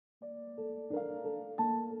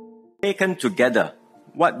Taken together,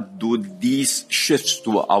 what do these shifts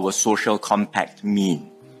to our social compact mean?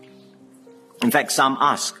 In fact, some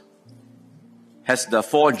ask, has the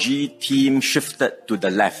 4G team shifted to the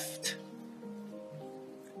left?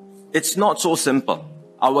 It's not so simple.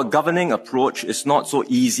 Our governing approach is not so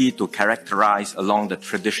easy to characterize along the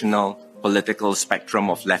traditional political spectrum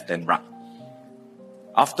of left and right.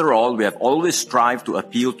 After all, we have always strived to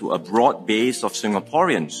appeal to a broad base of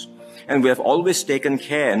Singaporeans, and we have always taken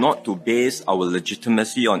care not to base our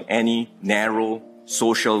legitimacy on any narrow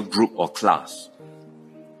social group or class.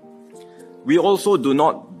 We also do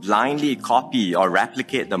not blindly copy or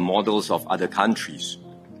replicate the models of other countries.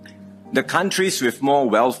 The countries with more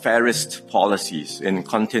welfarist policies in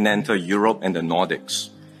continental Europe and the Nordics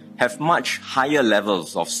have much higher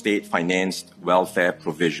levels of state-financed welfare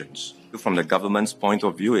provisions. From the government's point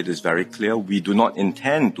of view, it is very clear we do not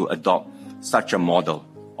intend to adopt such a model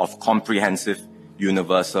of comprehensive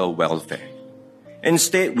universal welfare.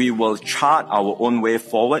 Instead, we will chart our own way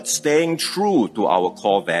forward, staying true to our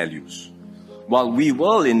core values. While we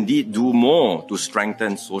will indeed do more to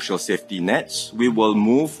strengthen social safety nets, we will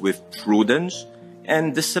move with prudence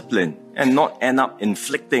and discipline and not end up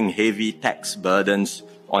inflicting heavy tax burdens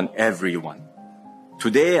on everyone.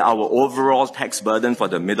 Today, our overall tax burden for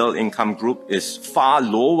the middle income group is far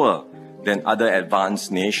lower than other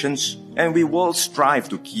advanced nations, and we will strive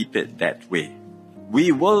to keep it that way.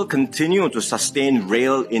 We will continue to sustain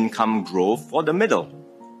real income growth for the middle.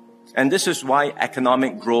 And this is why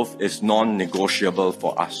economic growth is non-negotiable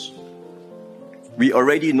for us. We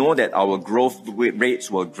already know that our growth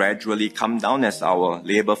rates will gradually come down as our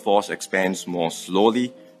labor force expands more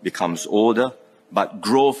slowly, becomes older, but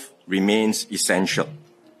growth remains essential.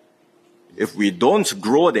 If we don't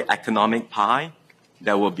grow the economic pie,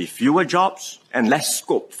 there will be fewer jobs and less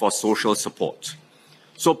scope for social support.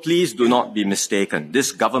 So please do not be mistaken.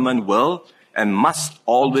 This government will and must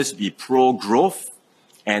always be pro-growth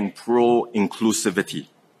and pro-inclusivity.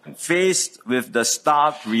 Faced with the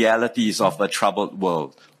stark realities of a troubled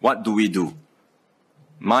world, what do?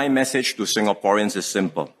 My message to Singaporeans is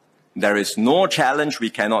simple. There is no challenge we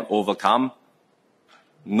cannot overcome,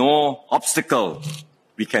 no obstacle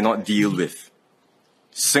we cannot deal with.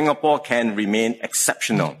 Singapore can remain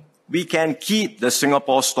exceptional. We can keep the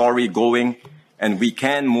Singapore story going, and we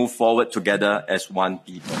can move forward together as one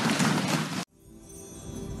people.